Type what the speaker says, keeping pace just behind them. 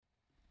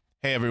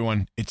Hey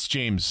everyone, it's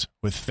James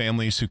with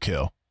Families Who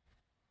Kill.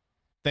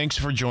 Thanks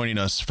for joining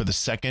us for the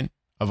second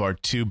of our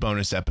 2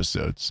 bonus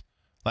episodes.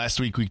 Last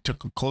week we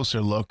took a closer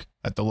look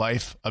at the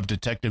life of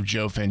Detective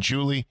Joe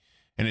Fanciulli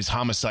and his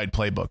homicide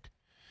playbook.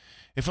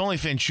 If only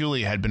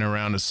Fanciulli had been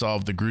around to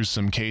solve the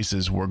gruesome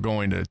cases we're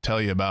going to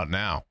tell you about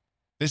now.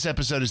 This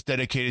episode is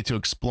dedicated to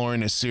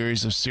exploring a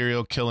series of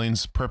serial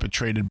killings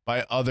perpetrated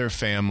by other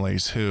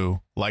families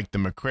who, like the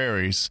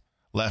McCrarys,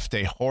 left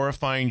a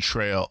horrifying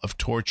trail of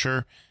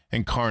torture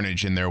and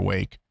carnage in their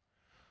wake.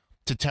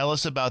 To tell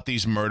us about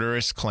these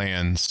murderous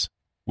clans,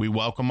 we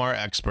welcome our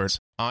experts,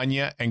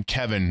 Anya and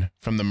Kevin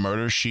from the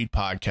Murder Sheet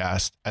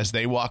podcast, as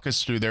they walk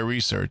us through their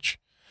research.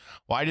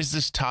 Why does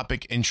this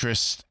topic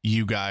interest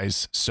you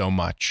guys so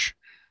much?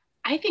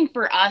 I think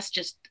for us,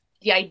 just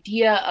the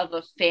idea of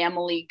a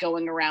family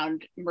going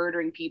around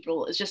murdering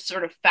people is just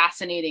sort of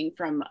fascinating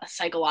from a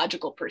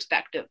psychological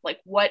perspective. Like,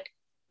 what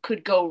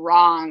could go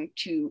wrong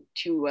to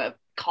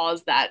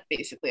cause that,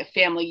 basically a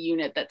family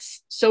unit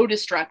that's so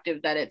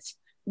destructive that it's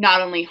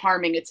not only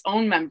harming its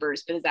own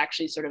members, but is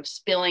actually sort of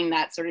spilling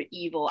that sort of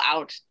evil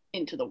out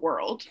into the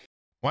world.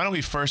 Why don't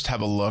we first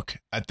have a look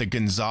at the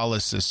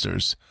Gonzalez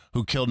sisters,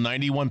 who killed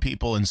 91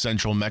 people in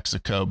central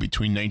Mexico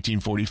between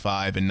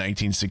 1945 and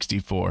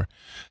 1964.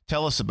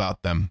 Tell us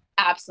about them.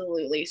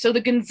 Absolutely. So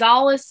the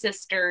Gonzalez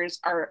sisters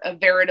are a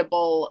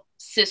veritable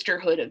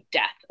sisterhood of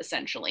death,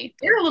 essentially.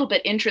 They're a little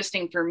bit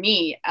interesting for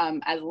me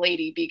as a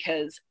lady,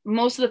 because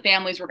most of the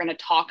families we're going to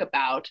talk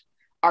about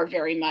are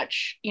very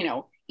much,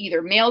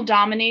 either male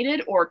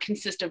dominated or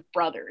consist of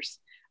brothers.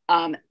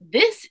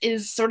 This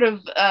is sort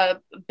of a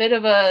bit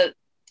of a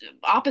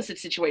opposite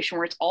situation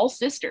where it's all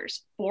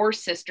sisters, 4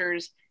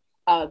 sisters,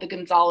 the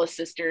Gonzalez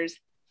sisters.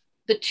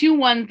 The 2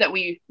 ones that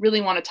we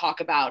really want to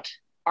talk about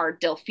are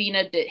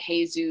Delfina de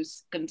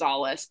Jesus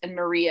Gonzalez and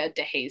Maria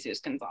de Jesus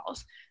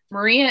Gonzalez.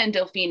 Maria and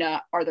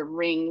Delfina are the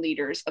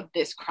ringleaders of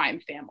this crime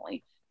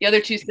family. The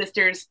other 2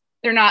 sisters,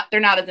 they're not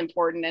as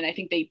important, and I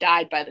think they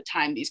died by the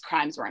time these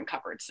crimes were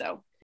uncovered.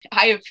 So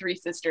I have 3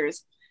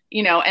 sisters,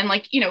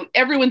 and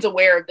everyone's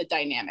aware of the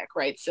dynamic,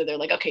 right? So they're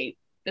like, okay,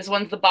 this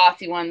one's the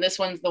bossy one, this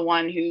one's the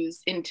one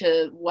who's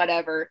into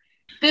whatever,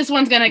 this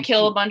one's going to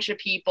kill a bunch of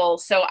people.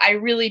 So I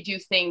do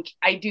think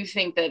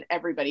that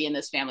everybody in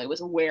this family was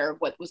aware of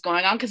what was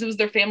going on, because it was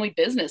their family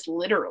business,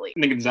 literally.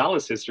 And the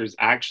Gonzalez sisters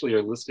actually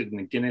are listed in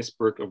the Guinness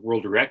Book of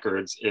World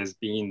Records as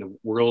being the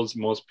world's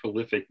most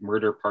prolific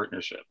murder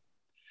partnership.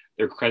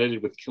 They're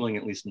credited with killing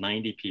at least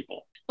 90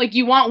 people. Like,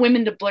 you want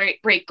women to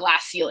break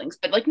glass ceilings,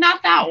 but like,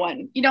 not that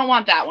one. You don't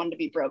want that one to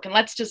be broken.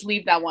 Let's just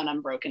leave that one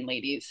unbroken,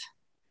 ladies.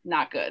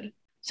 Not good.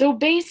 So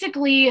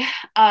basically,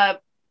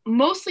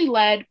 mostly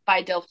led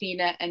by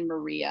Delfina and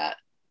Maria,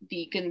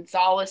 the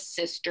Gonzalez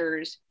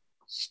sisters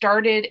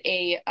started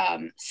a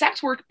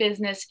sex work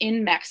business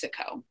in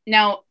Mexico.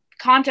 Now,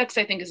 context,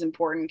 I think, is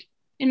important.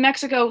 In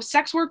Mexico,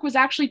 sex work was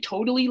actually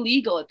totally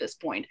legal at this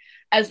point,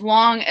 as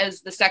long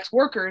as the sex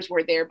workers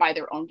were there by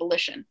their own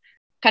volition.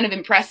 Kind of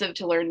impressive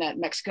to learn that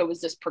Mexico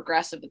was this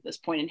progressive at this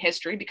point in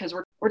history, because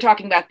we're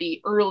talking about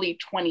the early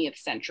 20th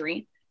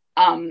century.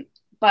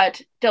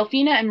 But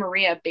Delfina and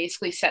Maria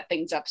basically set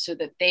things up so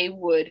that they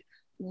would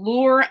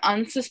lure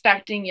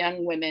unsuspecting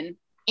young women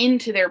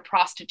into their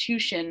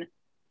prostitution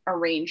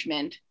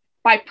arrangement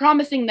by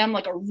promising them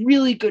like a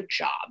really good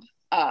job,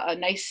 a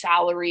nice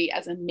salary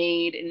as a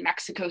maid in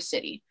Mexico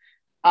City.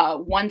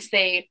 Once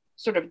they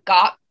sort of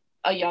got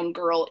a young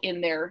girl in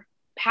their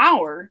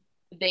power,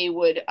 they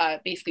would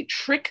basically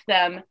trick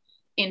them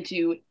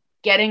into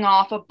getting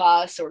off a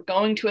bus or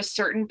going to a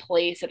certain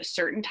place at a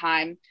certain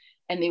time,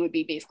 and they would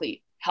be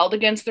basically held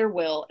against their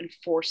will and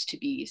forced to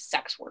be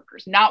sex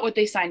workers, not what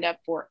they signed up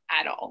for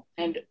at all.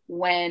 And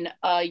when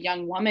a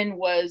young woman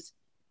was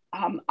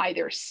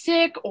either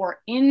sick or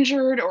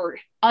injured or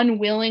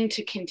unwilling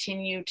to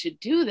continue to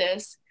do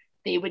this,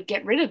 they would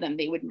get rid of them.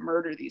 They would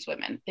murder these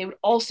women. They would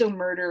also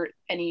murder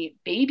any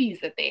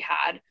babies that they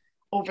had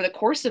over the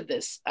course of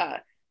this,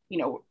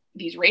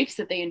 these rapes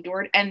that they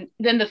endured. And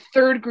then the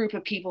third group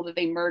of people that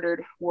they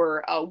murdered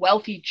were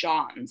wealthy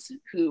Johns,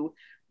 who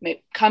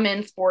may come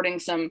in sporting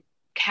some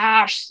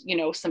cash,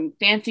 some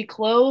fancy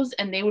clothes,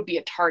 and they would be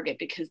a target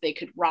because they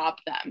could rob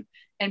them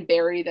and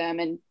bury them.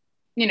 And,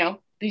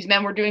 these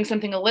men were doing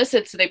something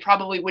illicit, so they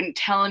probably wouldn't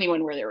tell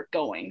anyone where they were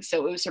going.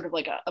 So it was sort of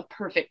like a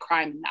perfect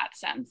crime in that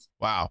sense.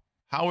 Wow.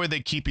 How are they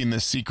keeping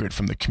this secret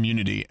from the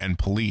community and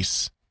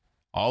police?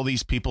 All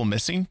these people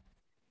missing?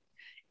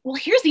 Well,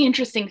 here's the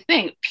interesting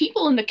thing.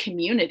 People in the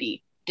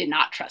community did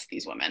not trust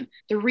these women.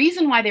 The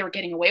reason why they were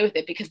getting away with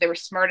it, because they were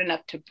smart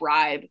enough to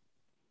bribe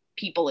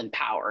people in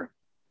power.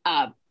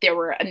 There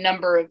were a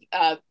number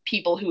of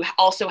people who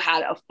also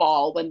had a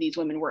fall when these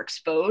women were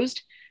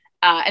exposed.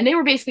 And they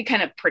were basically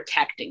kind of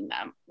protecting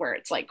them, where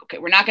it's like, okay,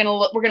 we're going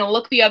to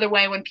look the other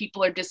way when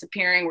people are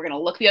disappearing. We're going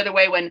to look the other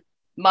way when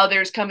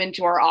mothers come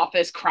into our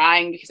office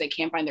crying because they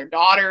can't find their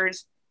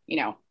daughters.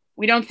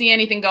 We don't see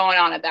anything going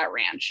on at that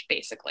ranch,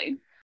 basically.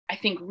 I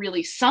think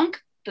really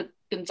sunk the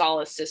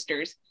Gonzalez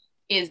sisters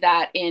is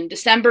that in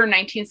December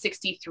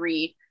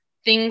 1963,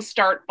 things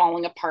start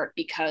falling apart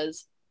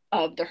because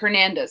of the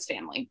Hernandez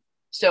family.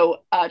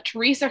 So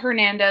Teresa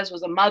Hernandez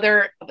was a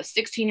mother of a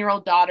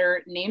 16-year-old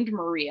daughter named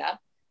Maria.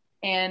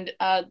 And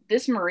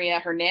this Maria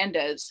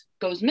Hernandez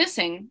goes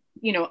missing,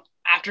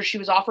 after she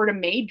was offered a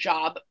maid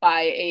job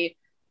by a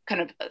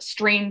kind of a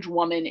strange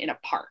woman in a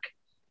park.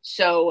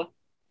 So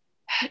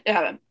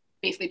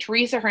basically,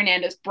 Teresa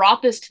Hernandez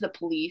brought this to the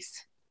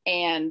police,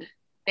 and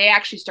they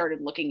actually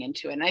started looking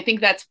into it. And I think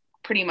that's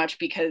pretty much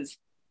because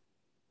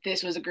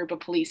this was a group of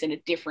police in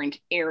a different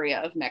area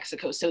of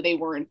Mexico, so they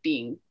weren't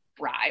being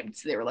bribed.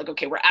 So they were like,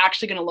 okay, we're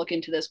actually going to look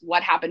into this.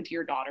 What happened to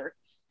your daughter?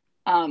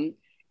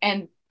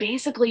 And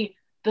basically,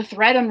 the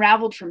thread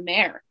unraveled from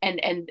there.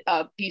 And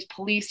these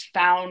police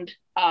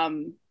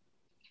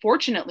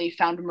fortunately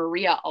found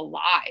Maria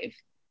alive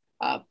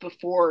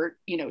before,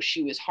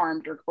 she was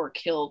harmed or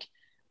killed,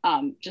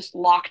 just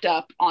locked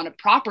up on a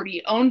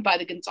property owned by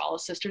the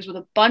Gonzalez sisters with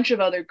a bunch of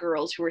other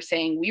girls who were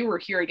saying, we were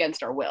here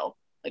against our will.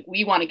 Like,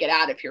 we want to get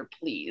out of here,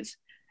 please.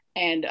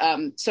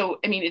 And so,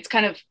 I mean, it's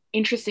kind of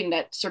interesting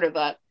that sort of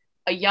a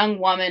young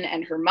woman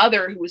and her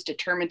mother who was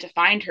determined to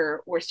find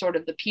her were sort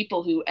of the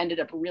people who ended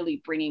up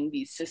really bringing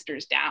these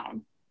sisters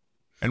down.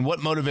 And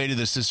what motivated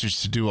the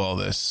sisters to do all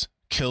this?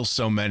 Kill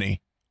so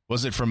many?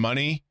 Was it for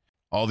money?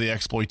 All the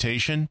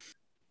exploitation?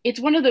 It's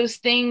one of those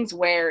things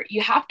where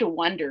you have to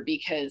wonder,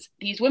 because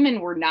these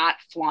women were not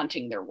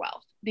flaunting their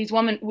wealth. These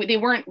women, they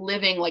weren't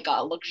living like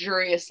a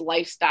luxurious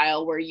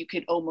lifestyle where you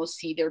could almost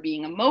see there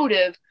being a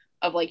motive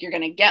of like, you're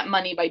going to get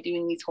money by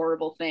doing these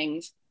horrible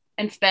things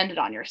and spend it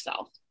on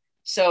yourself.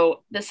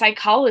 So the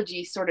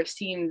psychology sort of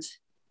seems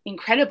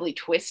incredibly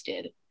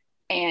twisted.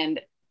 And,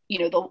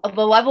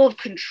 the level of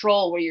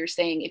control where you're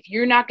saying, if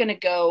you're not going to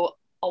go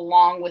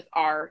along with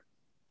our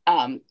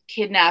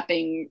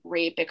kidnapping,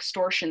 rape,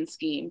 extortion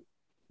scheme,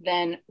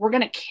 then we're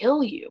going to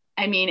kill you.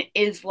 I mean,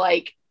 it's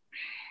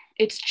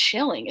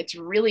chilling. It's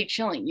really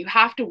chilling. You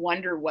have to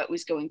wonder what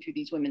was going through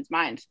these women's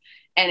minds.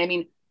 And I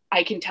mean,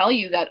 I can tell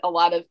you that a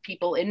lot of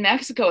people in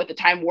Mexico at the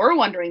time were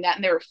wondering that,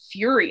 and they were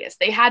furious.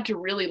 They had to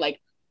really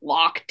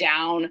lock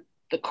down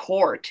the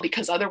court,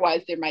 because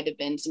otherwise there might have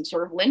been some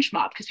sort of lynch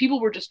mob, because people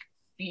were just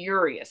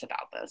furious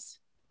about this.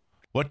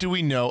 What do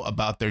we know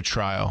about their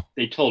trial?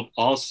 They told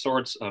all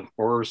sorts of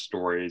horror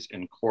stories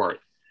in court.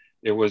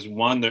 There was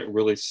one that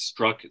really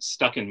stuck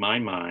in my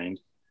mind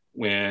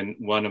when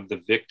one of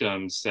the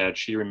victims said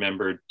she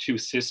remembered two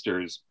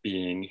sisters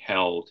being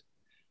held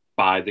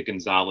by the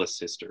Gonzalez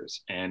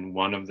sisters. And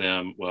one of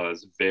them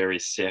was very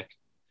sick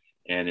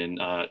and in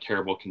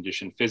terrible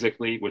condition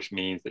physically, which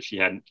means that she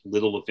had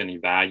little, if any,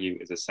 value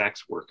as a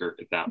sex worker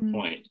at that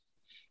point.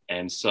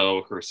 And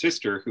so her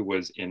sister, who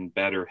was in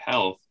better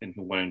health and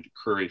who wanted to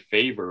curry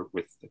favor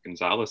with the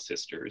Gonzalez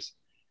sisters,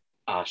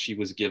 she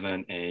was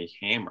given a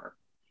hammer.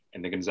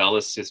 And the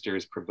Gonzalez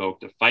sisters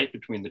provoked a fight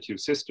between the two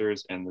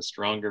sisters, and the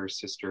stronger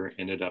sister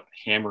ended up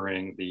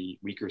hammering the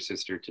weaker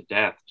sister to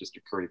death just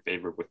to curry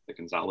favor with the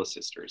Gonzalez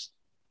sisters.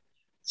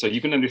 So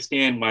you can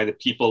understand why the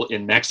people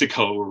in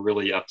Mexico were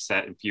really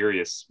upset and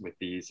furious with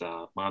these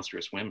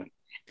monstrous women.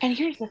 And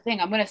here's the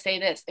thing, I'm going to say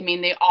this. I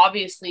mean, they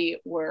obviously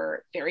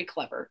were very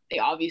clever. They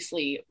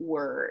obviously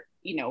were,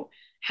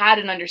 had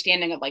an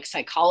understanding of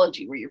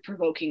psychology, where you're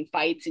provoking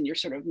fights and you're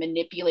sort of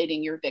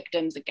manipulating your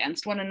victims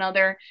against one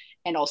another,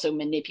 and also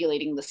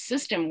manipulating the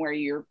system where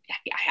I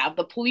have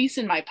the police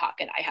in my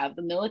pocket, I have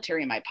the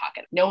military in my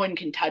pocket, no one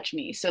can touch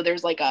me. So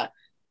there's a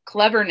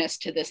cleverness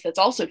to this that's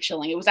also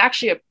chilling. It was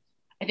actually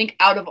I think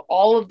out of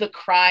all of the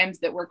crimes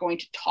that we're going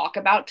to talk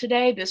about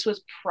today, this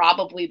was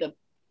probably the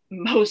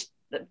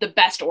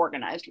best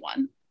organized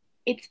one.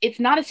 It's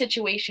not a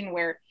situation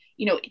where,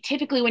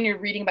 typically when you're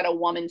reading about a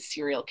woman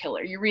serial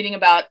killer, you're reading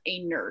about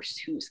a nurse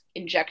who's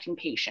injecting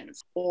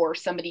patients, or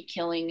somebody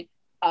killing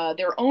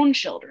their own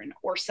children,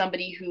 or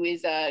somebody who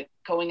is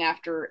going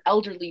after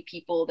elderly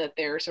people that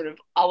they're sort of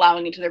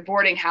allowing into their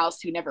boarding house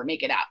who never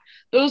make it out.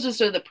 Those are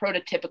sort of the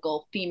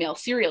prototypical female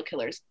serial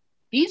killers.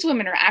 These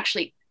women are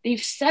actually,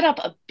 they've set up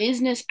a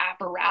business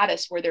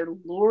apparatus where they're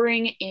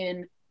luring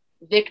in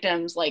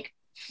victims like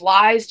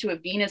flies to a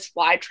Venus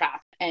flytrap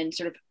and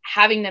sort of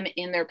having them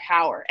in their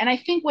power. And I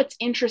think what's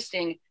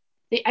interesting,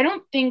 I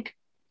don't think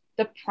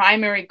the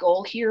primary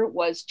goal here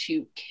was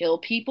to kill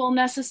people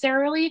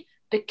necessarily.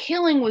 The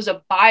killing was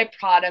a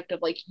byproduct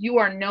of you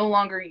are no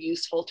longer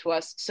useful to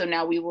us, so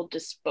now we will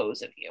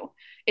dispose of you.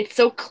 It's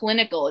so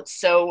clinical. It's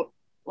so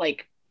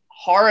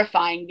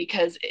horrifying,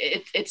 because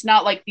it's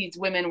not like these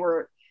women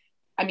were,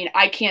 I mean,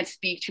 I can't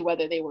speak to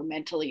whether they were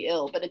mentally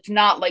ill, but it's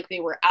not like they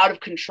were out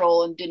of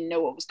control and didn't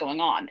know what was going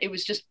on. It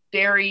was just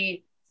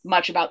very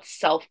much about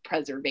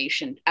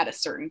self-preservation at a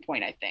certain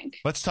point, I think.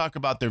 Let's talk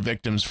about their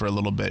victims for a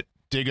little bit.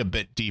 Dig a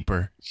bit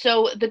deeper.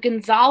 So the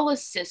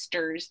Gonzalez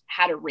sisters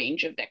had a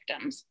range of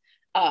victims.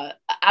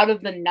 Out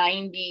of the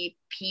 90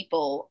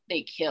 people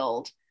they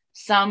killed,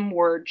 some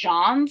were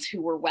Johns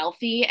who were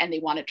wealthy and they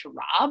wanted to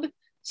rob.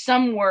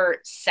 Some were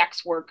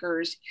sex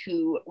workers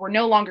who were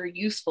no longer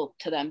useful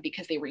to them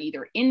because they were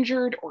either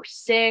injured or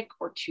sick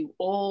or too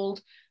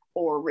old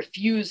or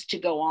refused to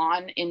go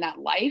on in that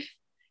life.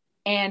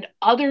 And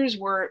others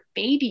were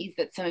babies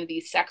that some of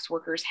these sex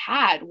workers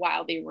had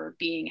while they were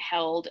being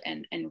held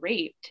and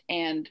raped.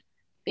 And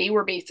they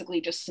were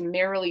basically just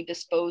summarily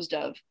disposed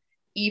of,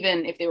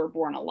 even if they were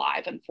born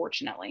alive,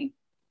 unfortunately.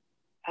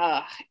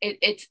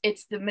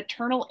 It's the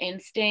maternal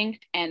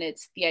instinct, and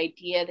it's the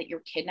idea that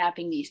you're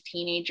kidnapping these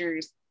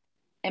teenagers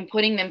and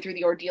putting them through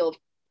the ordeal of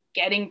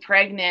getting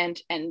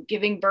pregnant and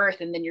giving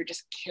birth, and then you're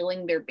just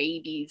killing their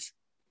babies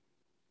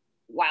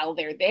while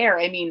they're there.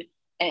 I mean,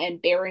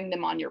 and burying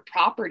them on your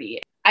property.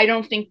 I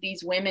don't think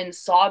these women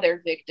saw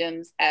their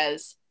victims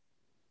as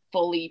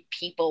fully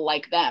people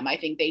like them. I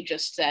think they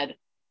just said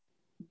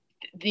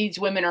these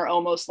women are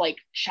almost like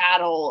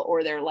chattel,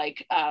 or they're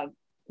like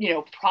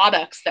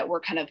products that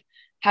we're kind of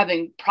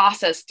having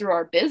processed through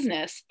our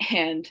business,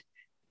 and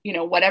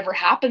whatever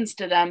happens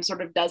to them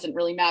sort of doesn't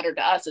really matter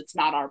to us. It's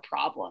not our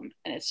problem.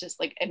 And it's just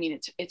like, I mean,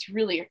 it's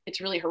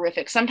really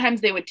horrific. Sometimes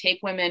they would take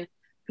women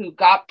who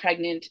got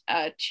pregnant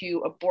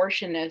to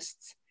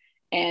abortionists,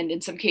 and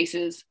in some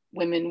cases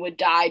women would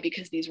die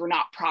because these were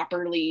not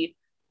properly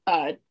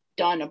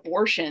done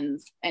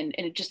abortions, and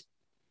it just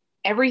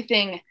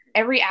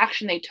every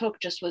action they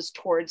took just was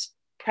towards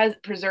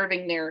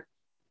preserving their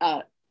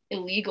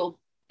illegal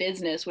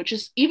business, which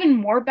is even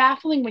more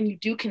baffling when you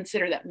do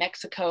consider that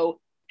Mexico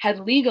had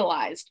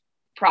legalized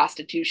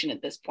prostitution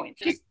at this point.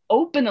 So just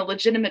open a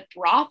legitimate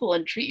brothel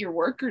and treat your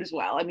workers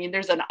well. I mean,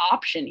 there's an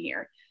option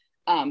here.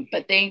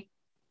 But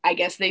I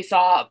guess they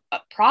saw a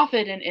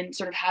profit in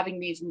sort of having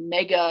these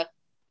mega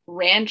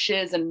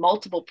ranches and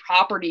multiple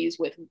properties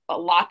with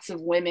lots of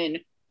women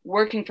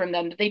working from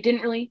them that they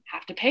didn't really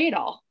have to pay it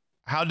all.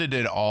 How did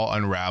it all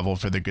unravel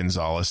for the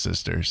Gonzalez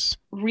sisters?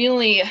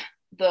 Really,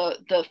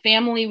 the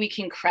family we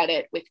can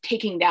credit with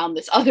taking down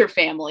this other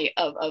family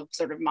of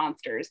sort of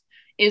monsters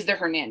is the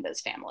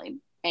Hernandez family.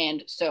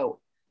 And so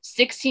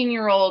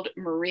 16-year-old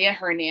Maria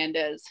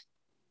Hernandez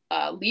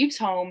leaves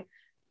home,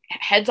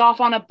 heads off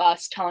on a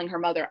bus telling her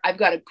mother, I've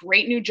got a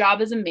great new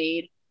job as a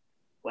maid.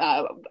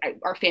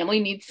 Our family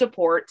needs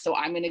support, so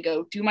I'm going to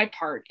go do my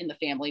part in the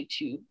family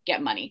to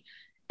get money.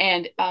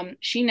 And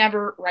she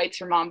never writes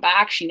her mom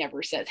back. She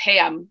never says, hey,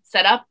 I'm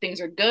set up, things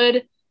are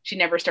good. She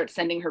never starts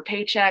sending her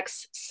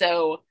paychecks.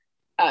 So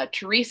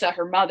Teresa,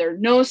 her mother,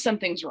 knows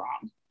something's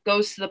wrong,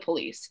 goes to the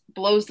police,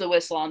 blows the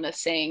whistle on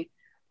this, saying,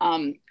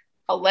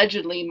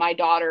 allegedly, my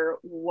daughter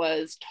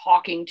was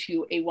talking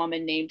to a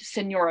woman named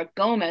Senora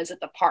Gomez at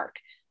the park.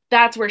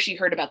 That's where she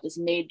heard about this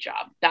maid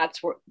job.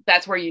 That's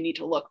where you need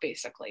to look,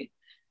 basically.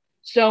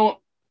 So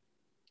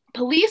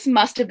police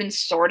must have been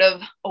sort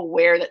of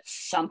aware that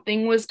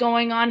something was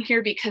going on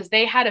here, because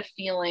they had a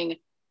feeling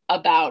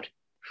about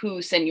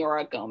who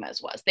Senora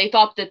Gomez was. They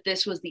thought that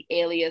this was the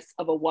alias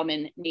of a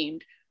woman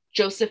named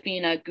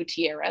Josefina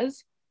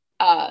Gutierrez.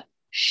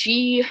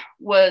 She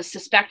was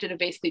suspected of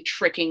basically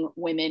tricking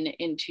women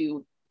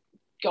into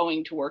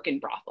going to work in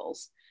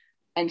brothels.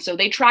 And so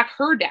they track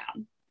her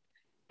down,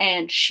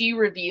 and she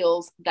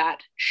reveals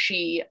that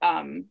she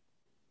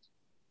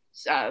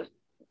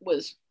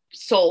was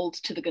sold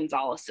to the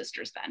Gonzalez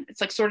sisters then. It's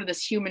like sort of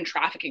this human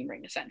trafficking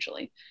ring,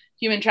 essentially.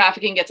 Human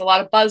trafficking gets a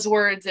lot of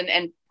buzzwords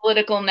and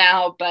political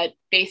now, but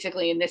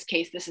basically in this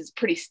case, this is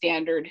pretty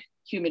standard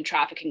human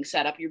trafficking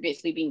setup. You're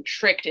basically being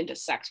tricked into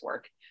sex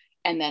work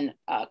and then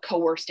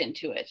coerced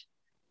into it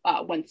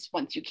once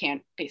you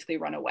can't basically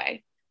run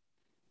away.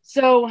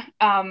 So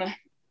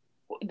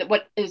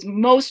what is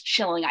most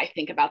chilling, I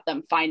think, about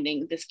them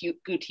finding this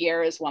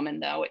Gutierrez woman,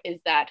 though, is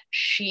that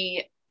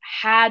she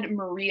had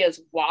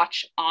Maria's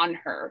watch on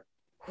her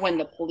when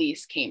the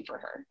police came for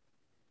her.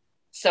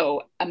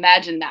 So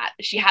imagine that.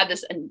 She had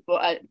this,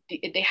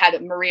 they had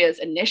Maria's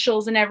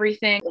initials and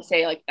everything. They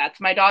say, like,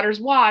 that's my daughter's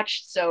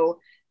watch. So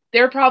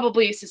they're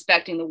probably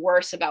suspecting the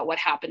worst about what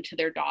happened to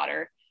their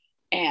daughter.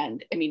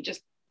 And I mean,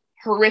 just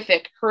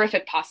horrific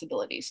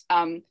possibilities.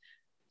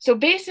 So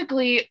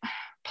basically,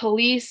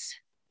 police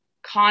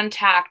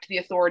contact the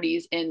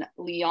authorities in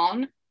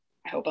Leon.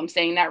 I hope I'm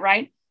saying that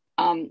right.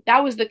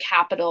 That was the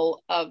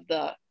capital of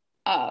the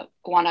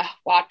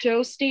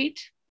Guanajuato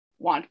state.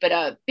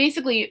 But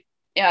basically,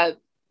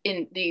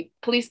 in the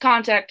police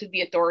contacted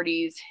the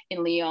authorities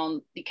in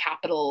Leon, the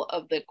capital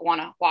of the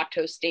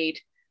Guanajuato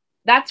state.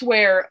 That's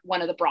where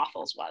one of the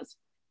brothels was.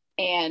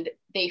 And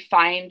they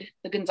find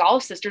the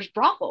Gonzalez sisters'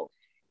 brothel.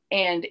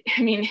 And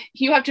I mean,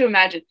 you have to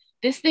imagine,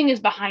 this thing is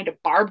behind a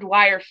barbed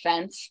wire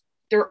fence.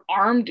 They're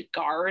armed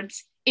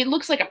guards. It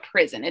looks like a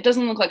prison. It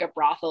doesn't look like a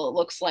brothel. It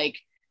looks like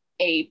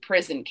a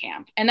prison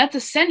camp. And that's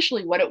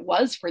essentially what it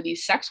was for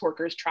these sex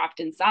workers trapped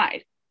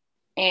inside.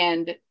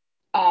 And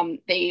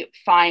they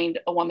find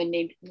a woman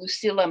named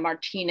Lucila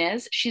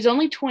Martinez. She's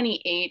only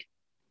 28.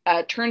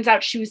 Turns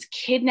out she was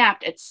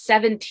kidnapped at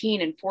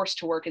 17 and forced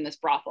to work in this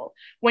brothel.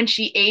 When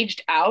she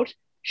aged out,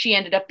 she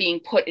ended up being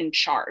put in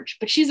charge.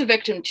 But she's a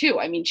victim too.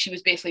 I mean, she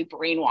was basically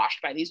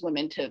brainwashed by these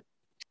women to,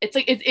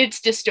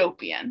 it's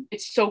dystopian.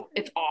 It's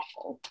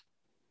awful.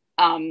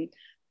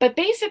 But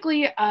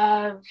basically,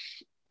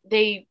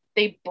 they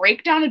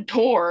break down a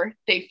door.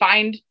 They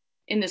find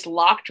in this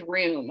locked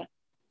room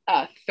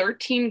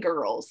 13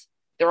 girls.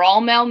 They're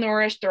all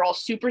malnourished. They're all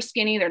super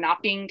skinny. They're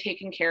not being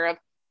taken care of.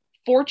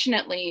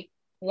 Fortunately,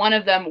 one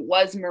of them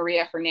was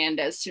Maria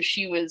Hernandez. So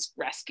she was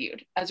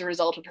rescued as a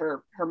result of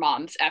her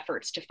mom's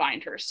efforts to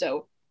find her.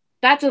 So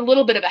that's a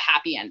little bit of a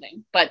happy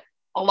ending. But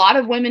a lot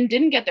of women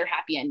didn't get their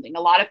happy ending.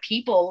 A lot of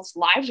people's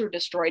lives were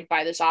destroyed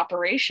by this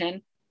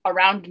operation.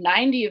 Around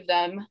 90 of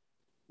them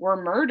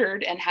were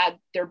murdered and had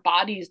their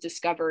bodies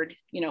discovered,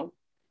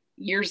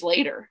 years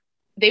later.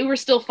 They were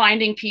still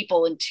finding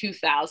people in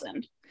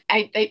 2000.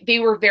 They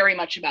were very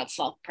much about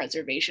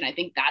self-preservation. I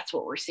think that's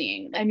what we're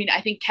seeing. I mean, I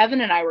think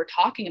Kevin and I were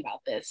talking about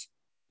this.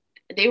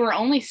 They were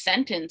only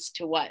sentenced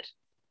to what?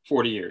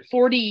 40 years.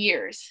 40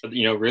 years.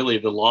 Really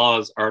the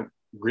laws aren't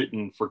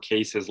written for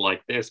cases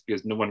like this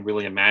because no one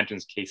really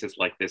imagines cases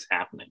like this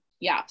happening.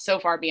 Yeah, so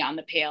far beyond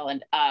the pale.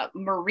 And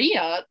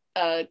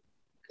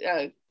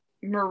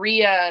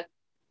Maria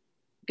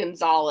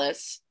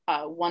Gonzalez,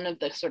 one of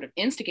the sort of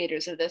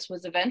instigators of this,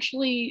 was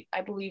eventually,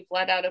 I believe,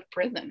 let out of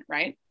prison,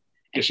 right?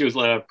 And she was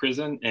let out of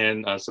prison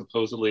and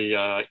supposedly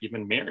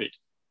even married,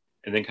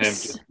 and then kind of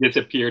just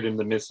disappeared in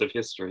the midst of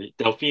history.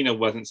 Delfina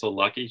wasn't so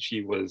lucky.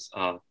 She was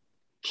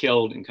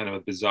killed in kind of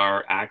a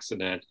bizarre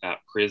accident at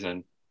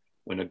prison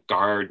when a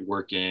guard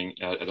working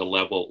at a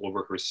level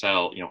over her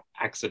cell,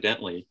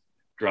 accidentally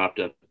dropped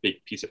a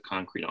big piece of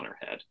concrete on her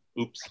head.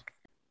 Oops.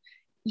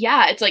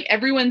 Yeah, it's like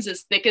everyone's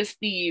as thick as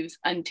thieves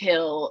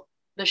until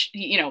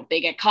they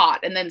get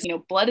caught, and then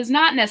blood is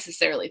not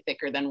necessarily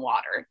thicker than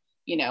water.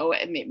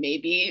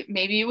 Maybe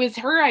it was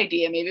her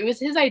idea, maybe it was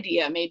his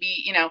idea,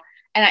 maybe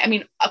and I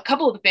mean, a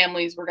couple of the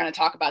families we're going to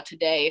talk about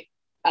today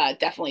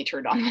definitely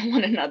turned on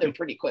one another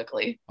pretty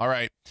quickly. All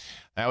right,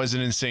 that was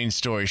an insane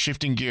story.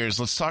 Shifting gears,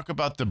 let's talk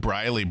about the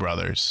Briley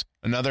brothers,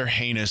 another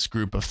heinous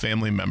group of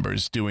family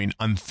members doing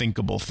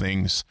unthinkable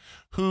things.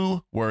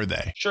 Who were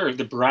they? Sure.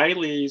 The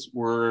Brileys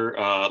were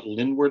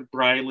Linwood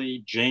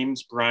Briley,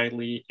 James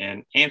Briley,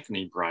 and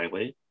Anthony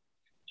Briley.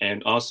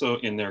 And also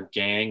in their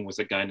gang was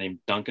a guy named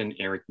Duncan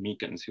Eric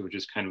Meekins, who was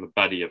just kind of a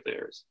buddy of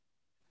theirs.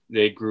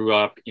 They grew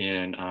up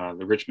in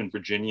the Richmond,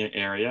 Virginia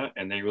area,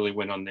 and they really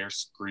went on their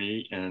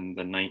spree in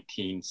the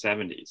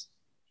 1970s.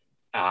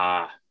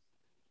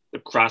 The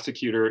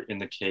prosecutor in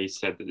the case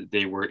said that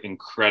they were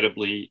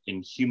incredibly,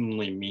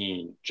 inhumanly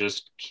mean,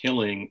 just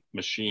killing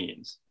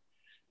machines.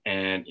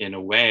 And in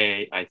a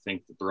way, I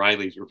think the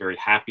Brileys were very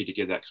happy to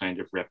get that kind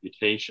of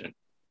reputation,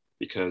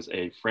 because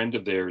a friend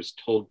of theirs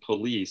told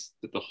police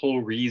that the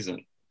whole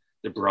reason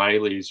the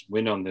Brileys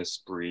went on this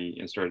spree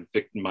and started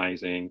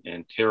victimizing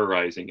and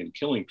terrorizing and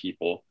killing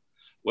people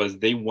was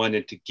they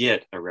wanted to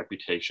get a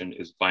reputation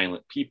as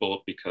violent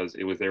people because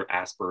it was their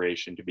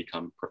aspiration to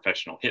become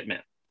professional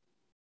hitmen.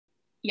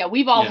 Yeah,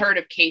 we've all heard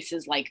of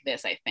cases like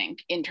this, I think,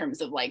 in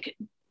terms of like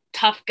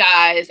tough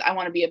guys. I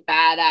want to be a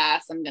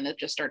badass. I'm going to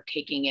just start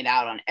taking it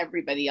out on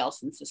everybody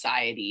else in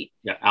society.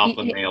 Yeah,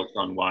 alpha males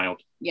gone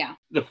wild. Yeah.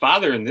 The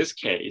father in this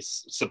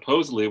case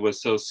supposedly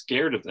was so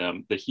scared of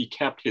them that he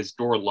kept his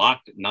door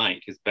locked at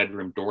night, his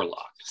bedroom door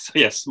locked. So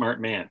yeah,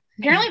 smart man.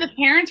 Apparently the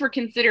parents were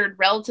considered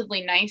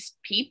relatively nice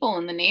people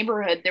in the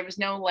neighborhood. There was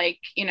no like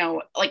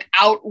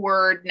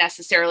outward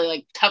necessarily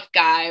like tough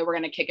guy, we're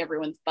going to kick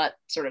everyone's butt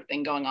sort of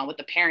thing going on with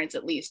the parents,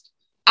 at least.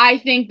 I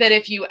think that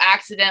if you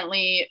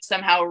accidentally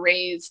somehow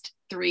raised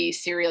 3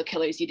 serial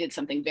killers, you did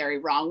something very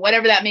wrong,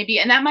 whatever that may be.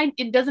 And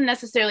it doesn't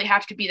necessarily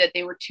have to be that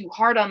they were too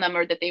hard on them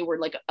or that they were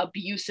like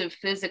abusive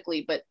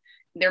physically, but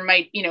there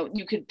might,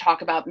 you could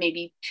talk about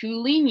maybe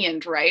too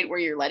lenient, right? Where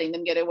you're letting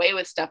them get away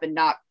with stuff and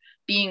not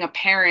being a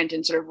parent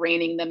and sort of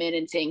reining them in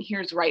and saying,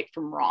 here's right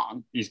from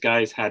wrong. These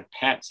guys had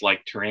pets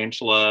like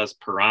tarantulas,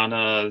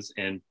 piranhas,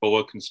 and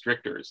boa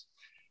constrictors.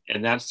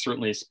 And that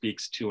certainly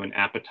speaks to an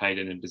appetite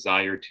and a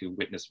desire to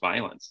witness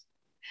violence.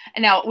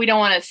 And now we don't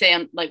want to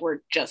say like we're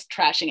just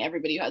trashing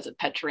everybody who has a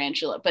pet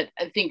tarantula, but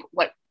I think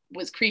what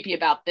was creepy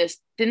about this,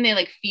 didn't they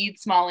like feed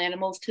small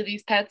animals to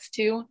these pets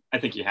too? I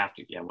think you have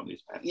to get one of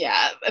these pets.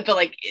 Yeah, but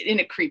like in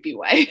a creepy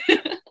way.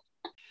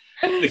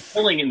 The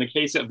killing in the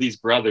case of these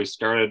brothers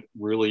started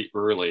really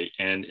early,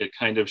 and it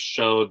kind of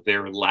showed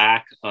their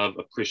lack of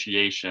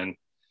appreciation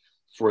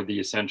for the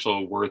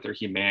essential worth or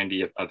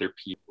humanity of other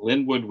people.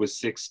 Linwood was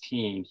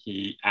 16.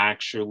 He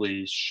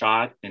actually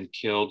shot and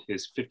killed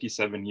his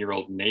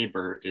 57-year-old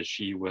neighbor as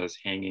she was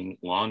hanging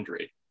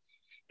laundry.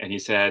 And he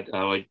said,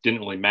 it didn't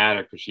really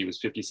matter because she was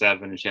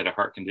 57 and she had a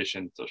heart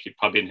condition, so she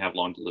probably didn't have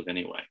long to live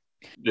anyway.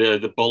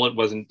 The bullet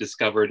wasn't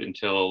discovered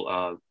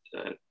until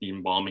the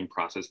embalming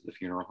process at the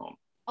funeral home.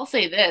 I'll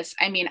say this.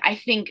 I mean, I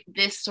think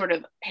this sort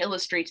of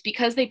illustrates,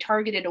 because they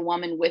targeted a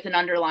woman with an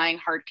underlying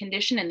heart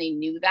condition and they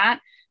knew that,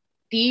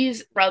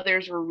 these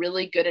brothers were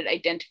really good at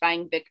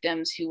identifying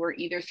victims who were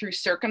either through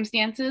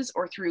circumstances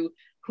or through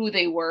who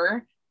they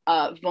were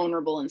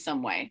vulnerable in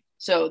some way.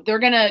 So they're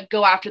going to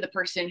go after the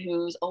person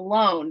who's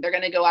alone. They're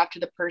going to go after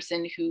the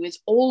person who is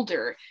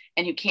older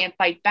and who can't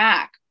fight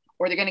back.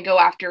 Or they're going to go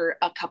after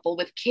a couple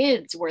with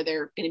kids where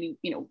they're going to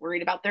be,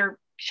 worried about their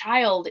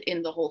child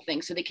in the whole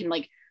thing. So they can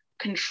like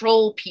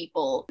control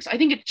people. So I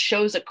think it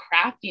shows a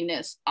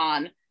craftiness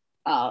on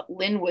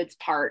Linwood's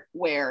part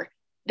where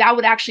that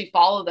would actually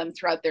follow them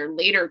throughout their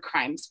later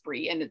crime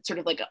spree. And it's sort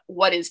of like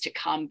what is to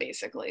come,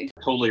 basically.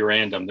 Totally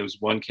random. There was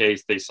one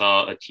case they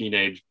saw a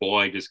teenage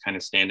boy just kind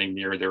of standing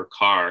near their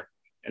car,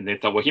 and they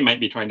thought, well, he might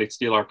be trying to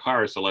steal our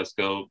car, so let's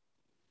go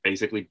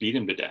basically beat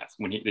him to death.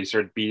 When they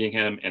started beating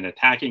him and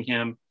attacking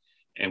him,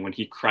 and when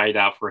he cried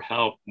out for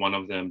help, one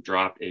of them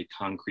dropped a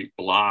concrete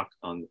block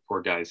on the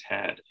poor guy's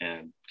head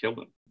and killed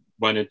him.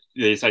 They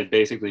decided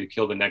basically to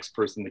kill the next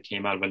person that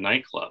came out of a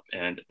nightclub,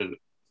 and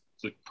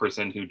the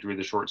person who drew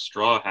the short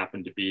straw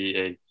happened to be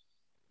a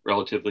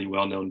relatively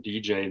well-known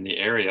DJ in the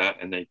area,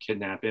 and they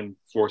kidnap him,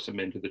 force him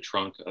into the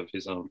trunk of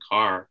his own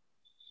car,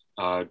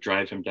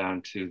 drive him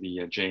down to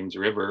the James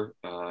River,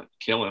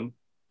 kill him,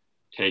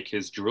 take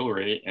his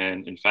jewelry.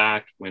 And in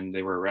fact, when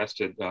they were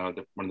arrested, one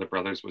of the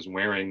brothers was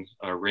wearing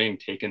a ring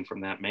taken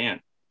from that man.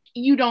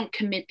 You don't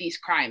commit these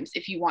crimes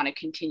if you want to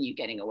continue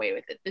getting away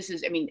with it. This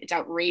is, I mean, it's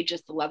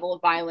outrageous, the level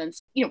of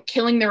violence,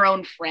 killing their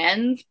own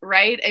friends,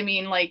 right? I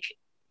mean, like,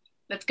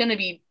 that's going to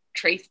be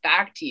traced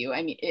back to you.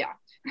 I mean, yeah.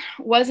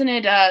 Wasn't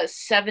it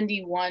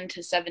 71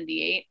 to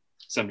 78?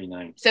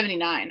 79.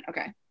 79,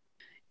 okay.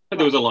 But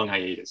there was a long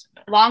hiatus in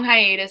there. Long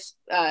hiatus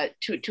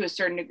to a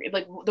certain degree.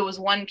 Like, there was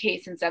one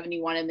case in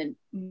 71, and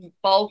then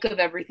bulk of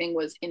everything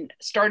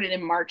started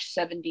in March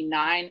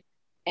 79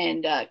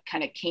 and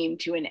kind of came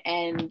to an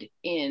end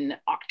in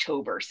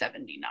October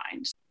 79.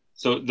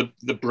 So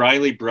the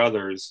Briley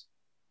brothers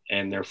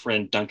and their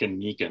friend Duncan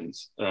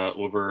Meekins,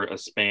 over a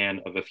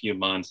span of a few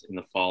months in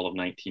the fall of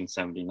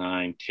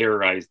 1979,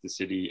 terrorized the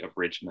city of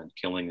Richmond,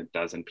 killing a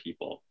dozen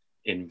people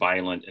in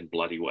violent and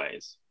bloody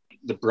ways.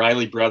 The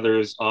Briley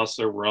brothers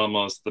also were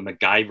almost the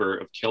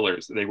MacGyver of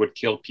killers. They would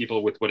kill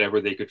people with whatever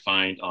they could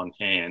find on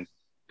hand,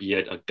 be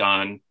it a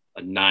gun,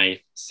 a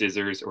knife,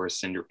 scissors, or a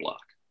cinder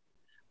block.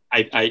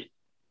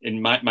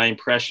 My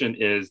impression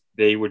is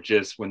they would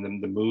just, when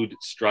the mood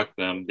struck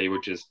them, they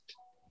would just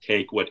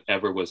take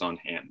whatever was on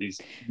hand. These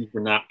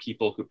were not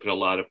people who put a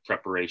lot of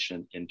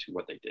preparation into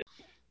what they did.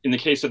 In the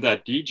case of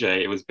that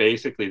DJ, it was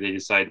basically they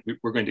decided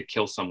we're going to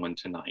kill someone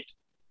tonight.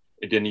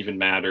 It didn't even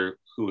matter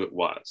who it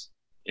was.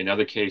 In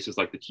other cases,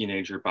 like the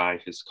teenager by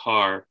his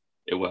car,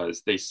 it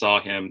was they saw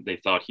him, they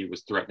thought he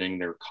was threatening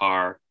their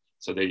car,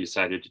 so they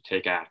decided to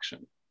take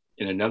action.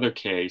 In another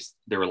case,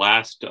 their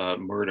last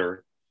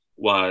murder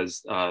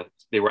was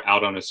they were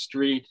out on a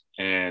street,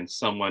 and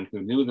someone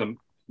who knew them,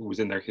 who was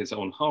in his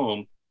own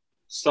home,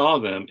 saw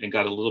them and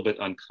got a little bit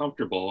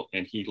uncomfortable,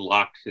 and he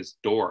locked his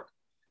door.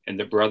 And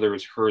the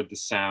brothers heard the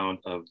sound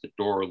of the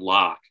door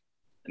lock,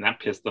 and that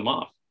pissed them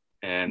off.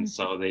 And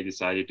so they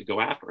decided to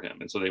go after him.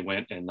 And so they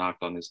went and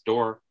knocked on his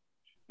door.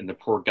 And the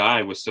poor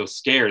guy was so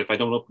scared, if I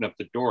don't open up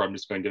the door, I'm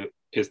just going to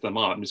piss them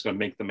off. I'm just going to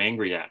make them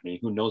angry at me.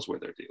 Who knows where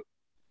they're due?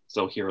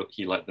 So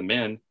he let them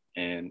in,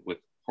 and with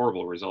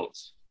horrible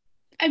results.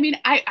 I mean,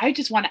 I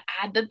just want to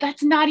add that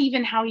that's not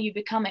even how you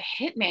become a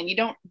hitman. You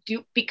don't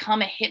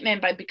become a hitman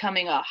by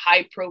becoming a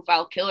high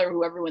profile killer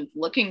who everyone's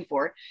looking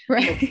for.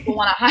 Right. People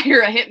want to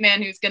hire a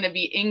hitman who's going to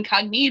be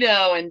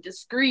incognito and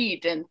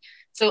discreet. And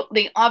so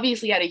they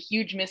obviously had a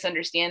huge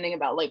misunderstanding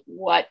about like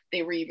what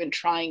they were even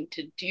trying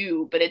to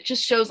do, but it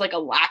just shows like a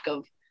lack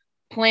of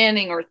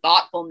planning or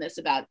thoughtfulness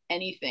about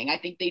anything. I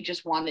think they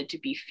just wanted to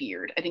be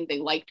feared. I think they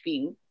liked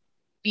being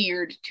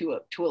feared to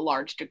a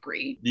large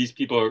degree. These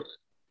people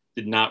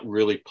did not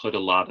really put a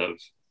lot of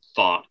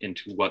thought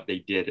into what they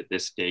did at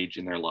this stage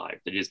in their life.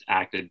 They just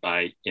acted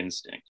by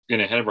instinct.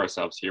 Getting ahead of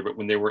ourselves here, but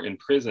when they were in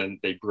prison,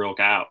 they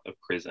broke out of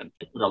prison.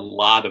 They put a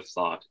lot of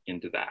thought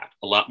into that,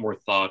 a lot more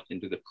thought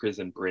into the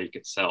prison break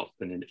itself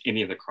than in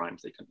any of the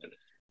crimes they committed.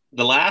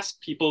 The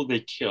last people they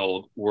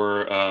killed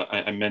were,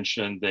 I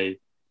mentioned,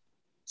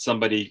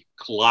 somebody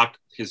locked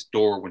his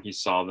door when he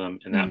saw them,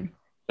 and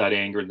that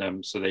angered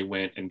them, so they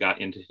went and got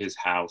into his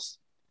house.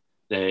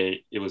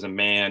 It was a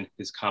man,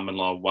 his common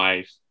law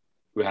wife,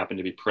 who happened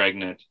to be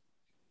pregnant,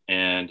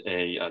 and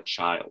a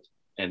child.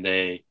 And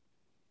they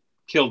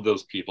killed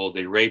those people.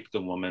 They raped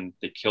the woman.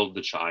 They killed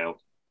the child.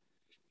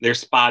 They're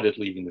spotted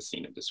leaving the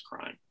scene of this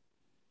crime.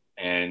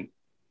 And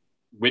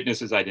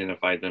witnesses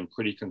identified them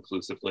pretty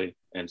conclusively.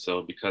 And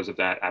so because of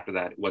that, after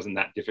that, it wasn't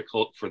that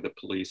difficult for the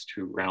police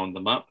to round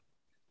them up,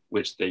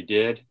 which they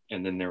did.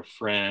 And then their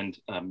friend,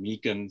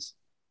 Meekins,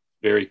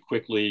 very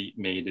quickly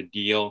made a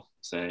deal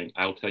saying,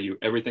 I'll tell you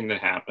everything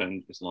that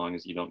happened as long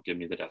as you don't give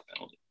me the death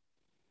penalty.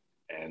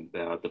 And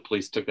the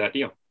police took that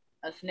deal.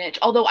 A snitch.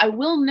 Although I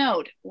will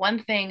note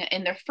one thing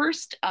in their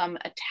first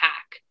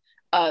attack,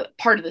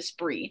 part of the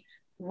spree,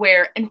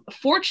 where, and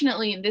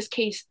fortunately in this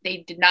case, they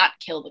did not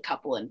kill the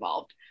couple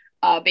involved.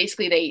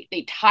 Basically,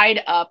 they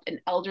tied up an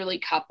elderly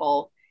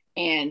couple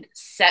and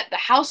set the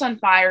house on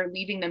fire,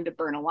 leaving them to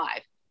burn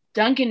alive.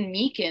 Duncan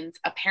Meekins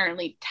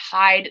apparently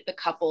tied the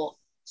couple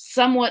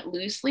somewhat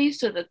loosely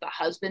so that the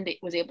husband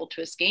was able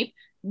to escape.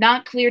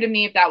 Not clear to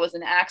me if that was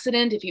an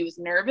accident, if he was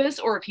nervous,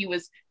 or if he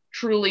was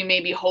truly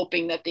maybe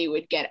hoping that they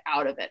would get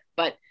out of it.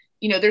 But,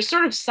 there's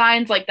sort of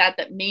signs like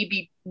that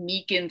maybe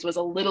Meekins was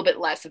a little bit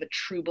less of a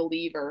true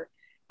believer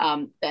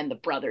than the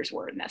brothers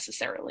were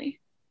necessarily.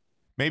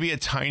 maybe a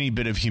tiny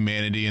bit of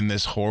humanity in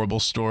this horrible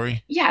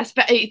story. Yes,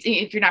 but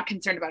if you're not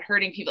concerned about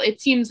hurting people,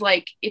 it seems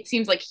like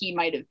he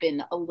might have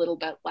been a little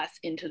bit less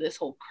into this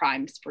whole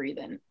crime spree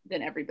than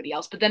everybody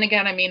else. But then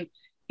again, I mean,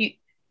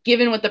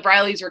 given what the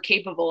Brileys were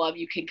capable of,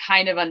 you could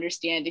kind of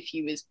understand if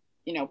he was,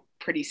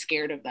 pretty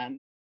scared of them.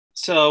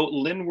 So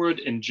Linwood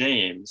and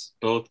James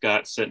both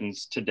got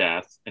sentenced to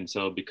death. And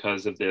so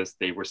because of this,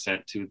 they were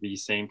sent to the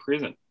same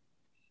prison.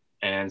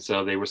 And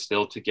so they were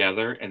still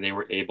together and they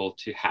were able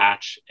to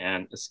hatch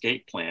an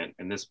escape plan.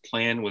 And this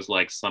plan was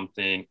like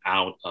something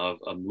out of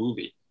a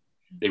movie.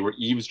 They were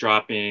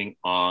eavesdropping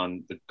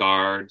on the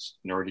guards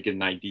in order to get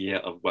an idea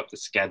of what the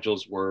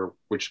schedules were,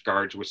 which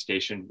guards were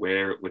stationed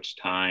where at which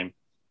time.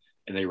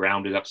 And they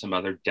rounded up some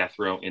other death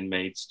row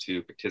inmates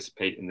to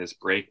participate in this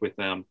break with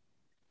them.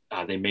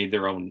 They made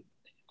their own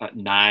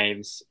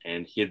knives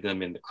and hid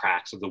them in the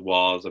cracks of the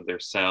walls of their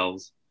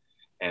cells,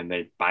 and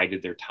they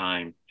bided their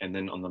time. And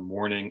then on the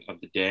morning of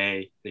the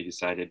day, they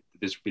decided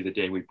this would be the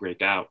day we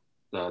break out.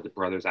 The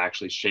brothers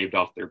actually shaved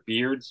off their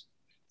beards,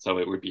 so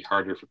it would be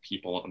harder for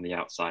people on the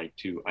outside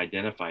to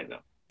identify them.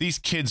 These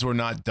kids were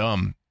not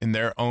dumb in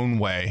their own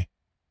way.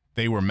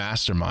 They were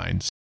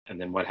masterminds. And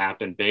then what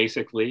happened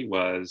basically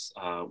was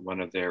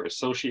one of their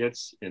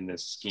associates in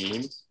this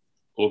scheme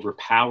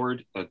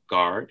overpowered a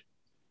guard,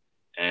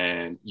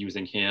 and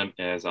using him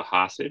as a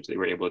hostage, they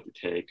were able to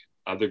take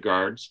other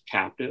guards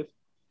captive.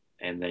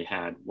 And they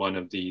had one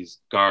of these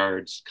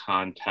guards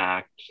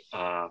contact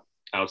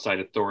outside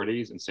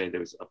authorities and say,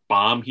 there's a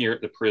bomb here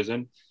at the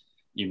prison.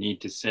 You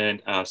need to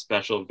send a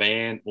special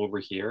van over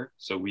here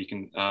so we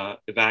can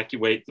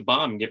evacuate the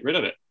bomb and get rid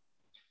of it.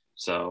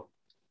 So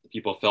the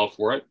people fell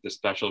for it. The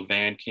special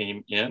van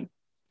came in.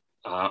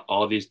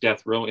 All of these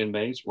death row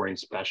inmates wearing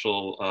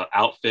special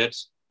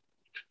outfits,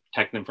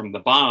 protect them from the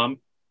bomb.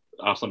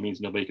 Also means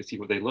nobody could see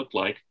what they looked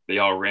like. They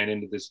all ran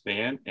into this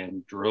van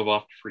and drove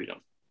off to freedom.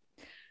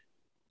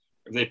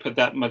 If they put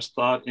that much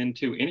thought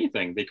into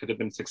anything, they could have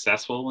been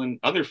successful in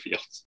other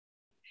fields.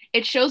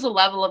 It shows a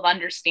level of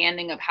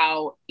understanding of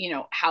how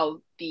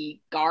the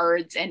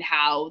guards and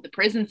how the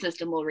prison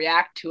system will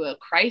react to a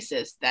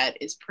crisis that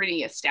is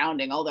pretty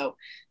astounding, although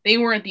they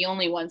weren't the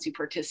only ones who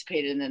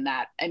participated in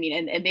that. I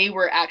mean, and they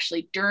were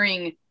actually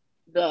during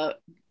the,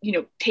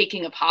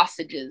 taking of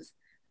hostages.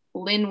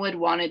 Linwood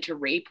wanted to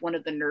rape one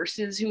of the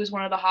nurses who was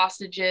one of the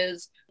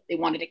hostages. They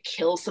wanted to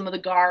kill some of the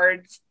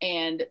guards,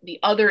 and the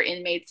other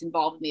inmates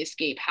involved in the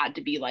escape had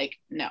to be like,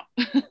 no,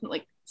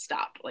 like,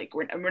 stop. Like,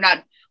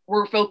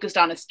 we're focused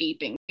on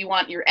escaping. We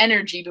want your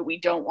energy, but we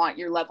don't want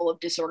your level of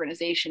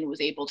disorganization.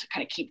 Was able to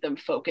kind of keep them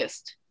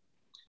focused.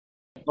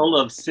 All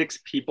of 6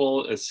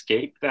 people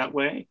escaped that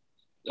way.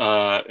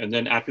 And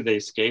then after they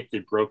escaped, they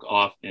broke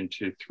off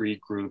into 3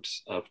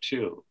 groups of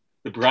 2.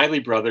 The Briley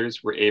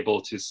brothers were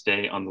able to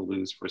stay on the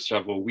loose for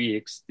several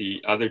weeks.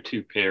 The other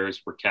 2 pairs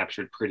were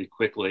captured pretty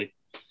quickly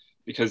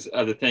because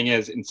the thing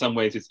is, in some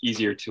ways, it's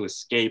easier to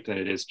escape than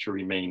it is to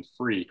remain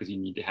free because you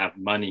need to have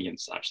money and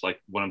such. Like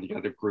one of the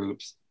other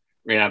groups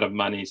ran out of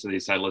money, so they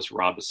decided, let's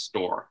rob a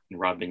store. And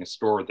robbing a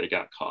store, they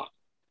got caught.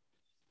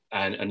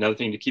 And another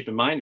thing to keep in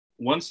mind,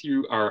 once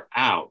you are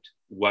out,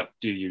 what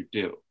do?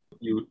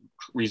 You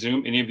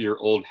resume any of your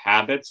old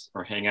habits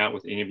or hang out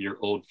with any of your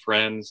old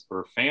friends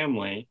or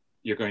family,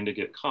 you're going to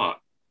get caught.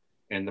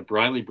 And the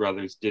Briley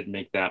brothers did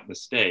make that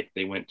mistake.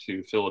 They went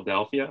to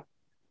Philadelphia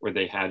where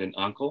they had an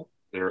uncle.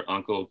 Their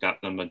uncle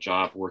got them a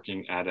job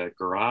working at a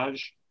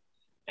garage.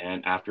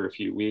 And after a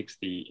few weeks,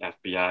 the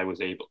FBI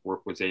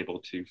was able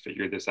to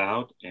figure this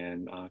out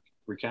and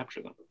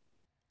recapture them.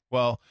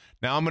 Well,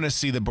 now I'm going to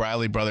see the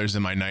Briley brothers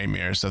in my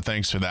nightmares, so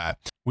thanks for that.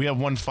 We have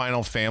one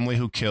final family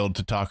who killed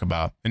to talk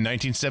about. In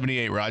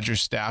 1978, Roger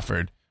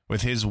Stafford,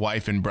 with his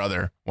wife and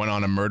brother, went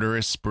on a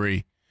murderous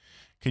spree.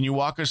 Can you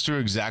walk us through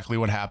exactly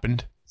what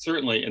happened?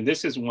 Certainly, and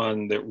this is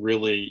one that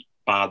really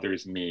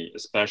bothers me,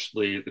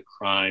 especially the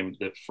crime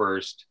that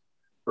first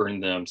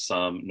earned them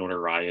some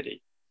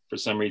notoriety. For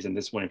some reason,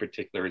 this one in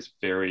particular is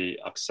very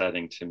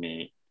upsetting to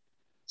me.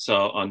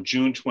 So on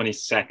June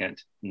 22nd,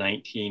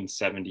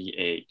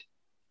 1978,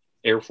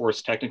 Air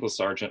Force Technical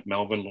Sergeant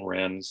Melvin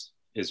Lorenz,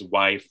 his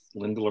wife,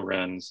 Linda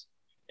Lorenz,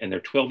 and their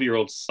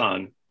 12-year-old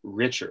son,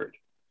 Richard,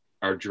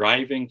 are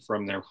driving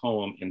from their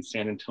home in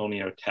San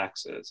Antonio,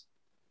 Texas,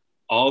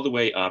 all the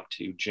way up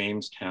to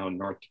Jamestown,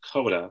 North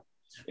Dakota,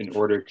 in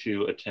order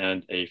to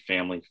attend a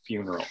family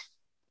funeral.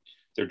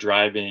 They're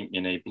driving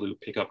in a blue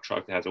pickup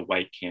truck that has a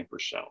white camper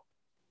shell.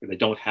 They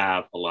don't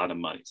have a lot of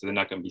money, so they're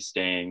not going to be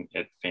staying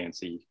at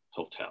fancy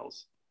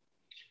hotels.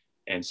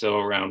 And so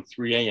around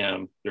 3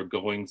 a.m., they're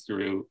going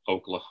through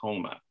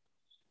Oklahoma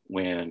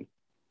when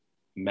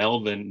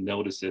Melvin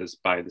notices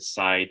by the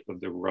side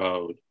of the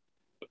road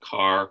a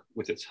car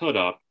with its hood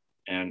up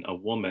and a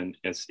woman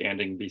is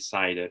standing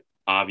beside it,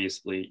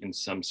 obviously in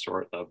some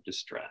sort of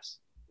distress.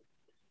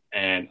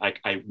 And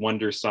I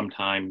wonder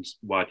sometimes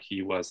what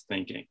he was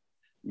thinking.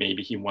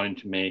 Maybe he wanted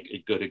to make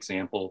a good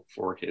example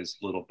for his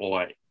little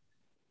boy,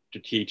 to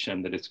teach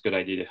him that it's a good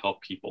idea to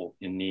help people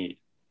in need.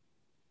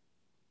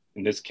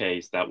 In this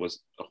case, that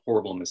was a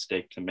horrible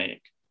mistake to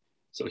make.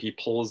 So he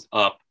pulls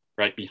up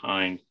right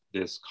behind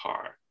this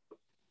car.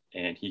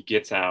 And he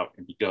gets out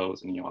and he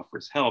goes and he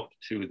offers help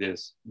to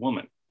this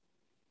woman.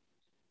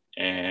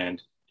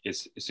 And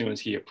as soon as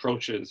he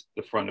approaches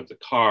the front of the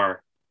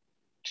car,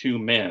 two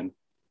men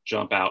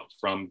jump out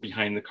from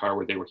behind the car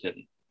where they were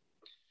hidden.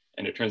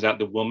 And it turns out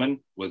the woman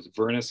was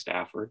Verna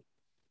Stafford.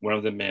 One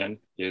of the men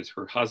is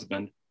her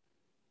husband,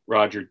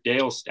 Roger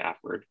Dale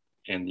Stafford,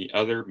 and the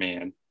other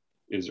man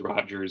is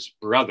Roger's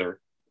brother,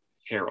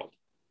 Harold.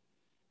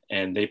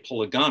 And they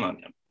pull a gun on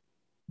him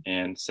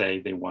and say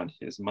they want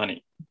his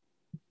money,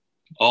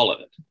 all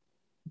of it.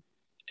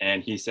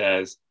 And he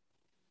says,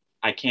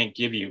 I can't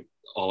give you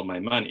all of my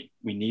money.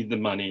 We need the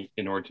money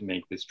in order to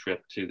make this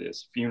trip to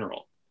this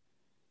funeral.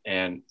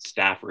 And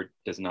Stafford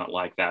does not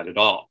like that at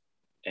all.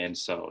 And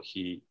so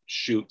he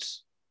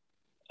shoots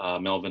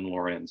Melvin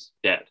Lorenz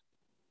dead.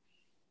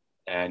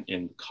 And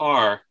in the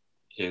car,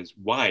 his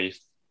wife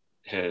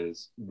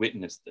has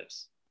witnessed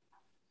this.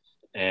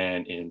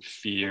 And in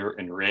fear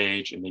and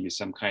rage and maybe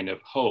some kind of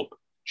hope,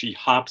 she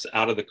hops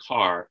out of the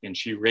car and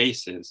she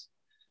races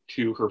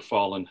to her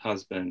fallen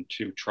husband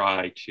to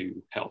try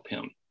to help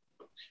him.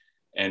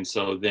 And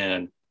so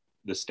then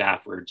the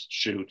Staffords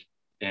shoot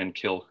and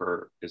kill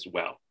her as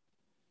well.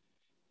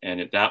 And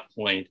at that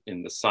point,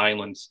 in the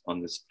silence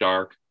on this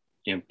dark,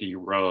 empty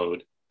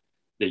road,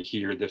 they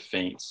hear the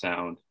faint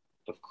sound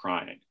of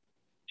crying.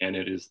 And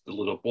it is the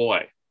little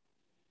boy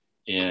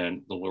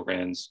in the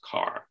Lorenz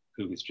car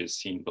who has just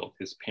seen both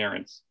his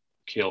parents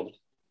killed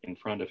in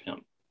front of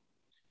him.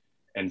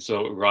 And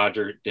so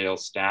Roger Dale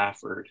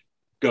Stafford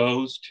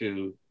goes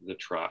to the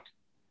truck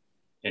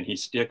and he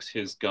sticks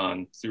his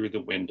gun through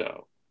the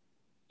window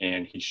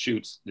and he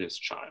shoots this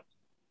child.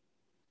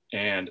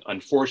 And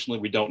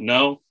unfortunately, we don't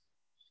know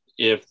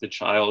if the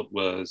child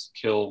was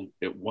killed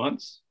at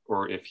once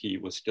or if he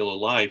was still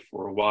alive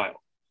for a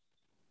while.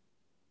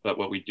 But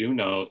what we do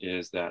know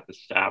is that the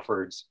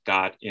Staffords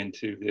got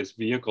into this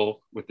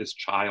vehicle with this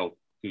child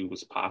who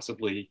was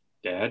possibly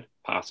dead,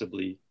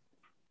 possibly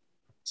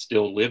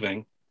still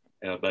living,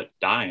 but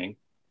dying.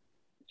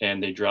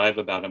 And they drive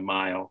about a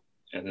mile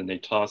and then they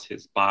toss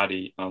his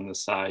body on the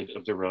side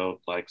of the road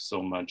like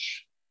so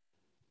much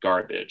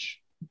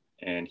garbage.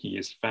 And he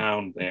is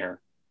found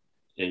there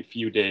a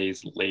few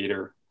days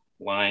later,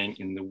 lying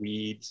in the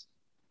weeds,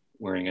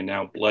 wearing a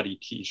now bloody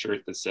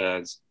t-shirt that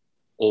says,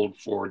 "Old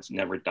Fords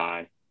never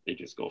die, they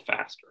just go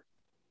faster."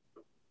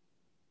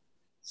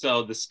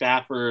 So the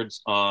Staffords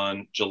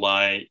on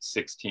July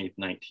 16th,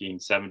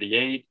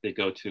 1978, they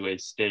go to a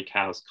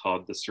steakhouse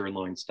called the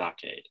Sirloin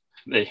Stockade.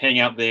 They hang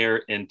out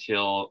there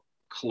until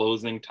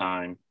closing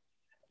time,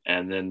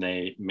 and then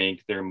they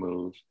make their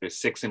move. There's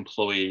 6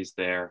 employees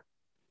there.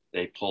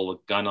 They pull a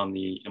gun on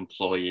the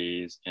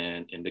employees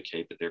and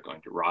indicate that they're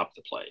going to rob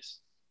the place.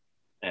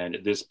 And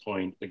at this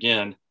point,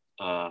 again,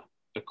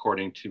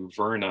 according to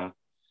Verna,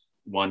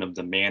 one of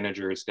the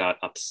managers got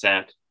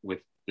upset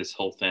with this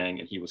whole thing.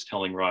 And he was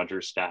telling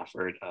Roger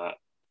Stafford,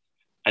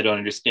 I don't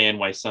understand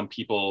why some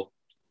people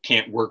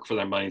can't work for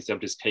their money instead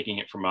of just taking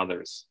it from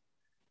others.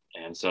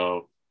 And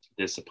so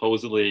this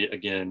supposedly,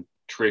 again,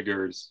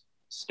 triggers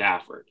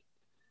Stafford.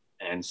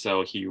 And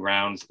so he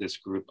rounds this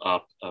group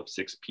up of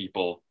 6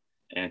 people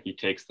and he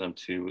takes them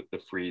to the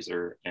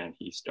freezer and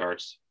he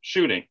starts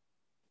shooting.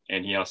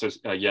 And he also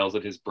yells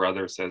at his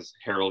brother, says,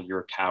 "Harold,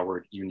 you're a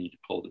coward. You need to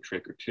pull the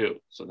trigger too."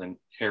 So then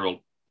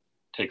Harold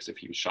takes a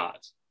few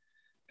shots.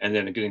 And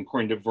then again,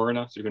 according to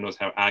Verna, so who knows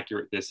how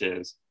accurate this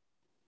is,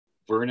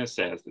 Verna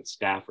says that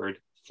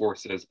Stafford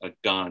forces a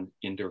gun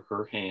into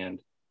her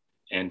hand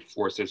and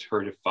forces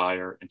her to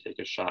fire and take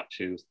a shot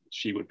too.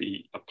 She would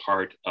be a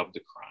part of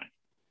the crime.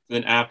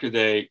 Then after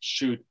they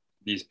shoot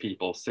these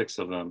people, 6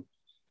 of them,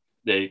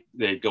 they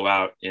go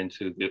out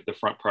into the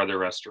front part of the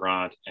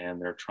restaurant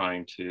and they're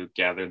trying to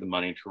gather the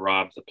money to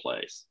rob the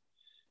place.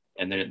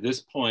 And then at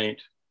this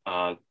point,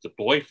 the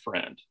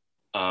boyfriend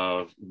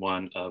of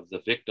one of the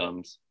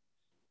victims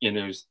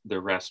enters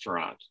the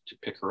restaurant to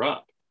pick her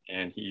up.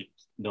 And he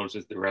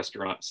notices the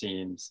restaurant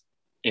seems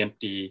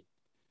empty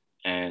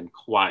and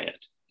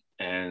quiet.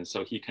 And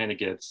so he kind of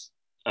gets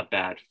a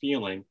bad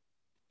feeling.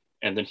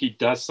 And then he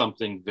does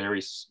something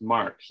very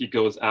smart. He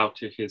goes out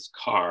to his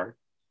car.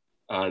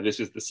 This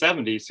is the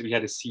 70s, so he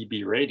had a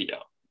CB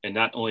radio. And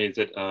not only is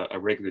it a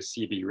regular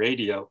CB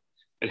radio,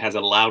 it has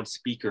a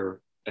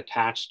loudspeaker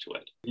attached to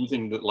it.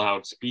 Using the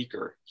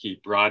loudspeaker, he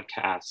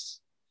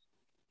broadcasts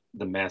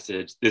the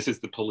message, "This is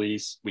the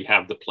police, we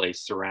have the place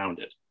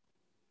surrounded."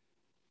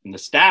 And the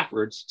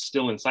Staffords,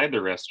 still inside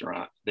the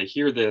restaurant, they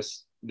hear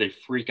this, they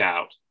freak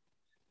out,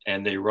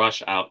 and they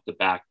rush out the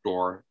back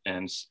door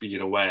and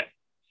speed away.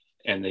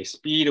 And they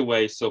speed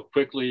away so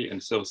quickly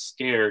and so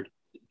scared,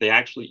 they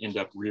actually end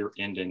up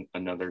rear-ending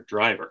another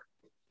driver.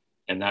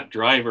 And that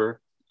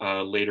driver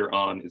later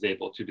on is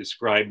able to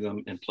describe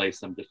them and place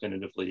them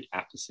definitively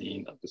at the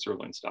scene of the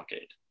Sirloin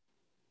Stockade.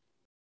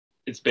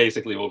 It's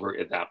basically over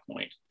at that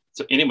point.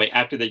 So anyway,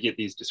 after they get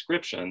these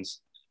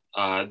descriptions,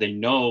 they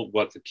know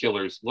what the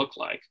killers look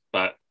like,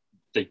 but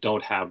they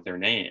don't have their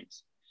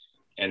names.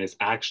 And it's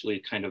actually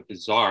kind of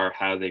bizarre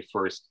how they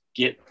first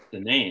get the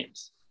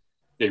names.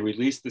 They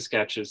released the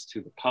sketches to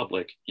the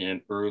public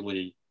in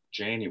early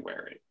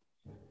January.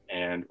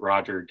 And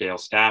Roger Dale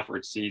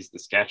Stafford sees the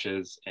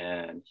sketches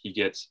and he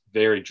gets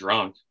very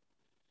drunk.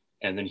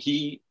 And then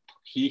he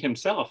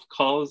himself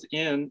calls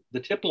in the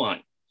tip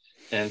line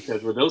and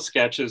says, well, those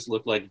sketches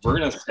look like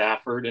Verna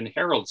Stafford and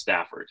Harold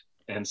Stafford.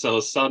 And so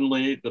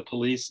suddenly the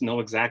police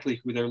know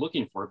exactly who they're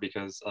looking for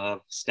because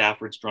of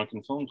Stafford's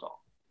drunken phone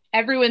call.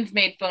 Everyone's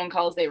made phone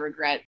calls they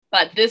regret,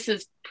 but this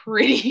is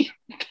pretty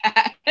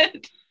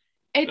bad.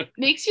 It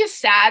makes you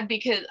sad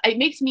because it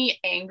makes me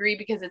angry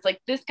because it's like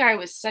this guy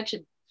was such a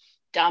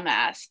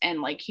dumbass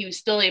and like he was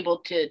still able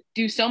to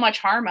do so much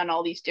harm on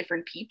all these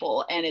different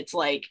people. And it's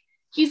like,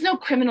 he's no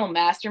criminal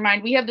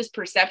mastermind. We have this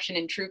perception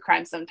in true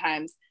crime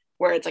sometimes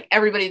where it's like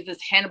everybody's this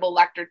Hannibal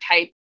Lecter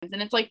type.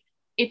 And it's like,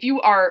 if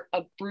you are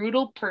a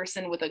brutal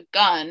person with a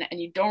gun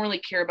and you don't really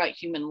care about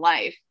human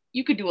life,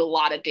 you could do a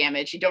lot of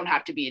damage. You don't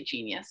have to be a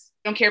genius.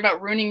 You don't care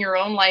about ruining your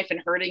own life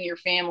and hurting your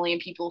family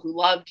and people who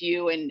loved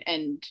you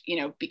and you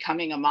know,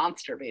 becoming a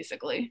monster,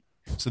 basically.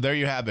 So there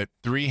you have it.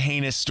 3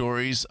 heinous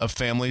stories of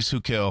families who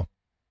kill.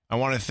 I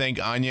want to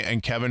thank Anya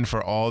and Kevin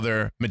for all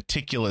their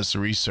meticulous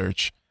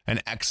research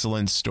and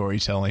excellent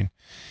storytelling.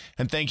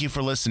 And thank you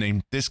for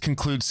listening. This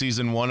concludes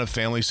season 1 of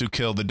Families Who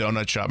Kill: The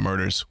Donut Shop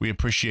Murders. We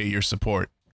appreciate your support.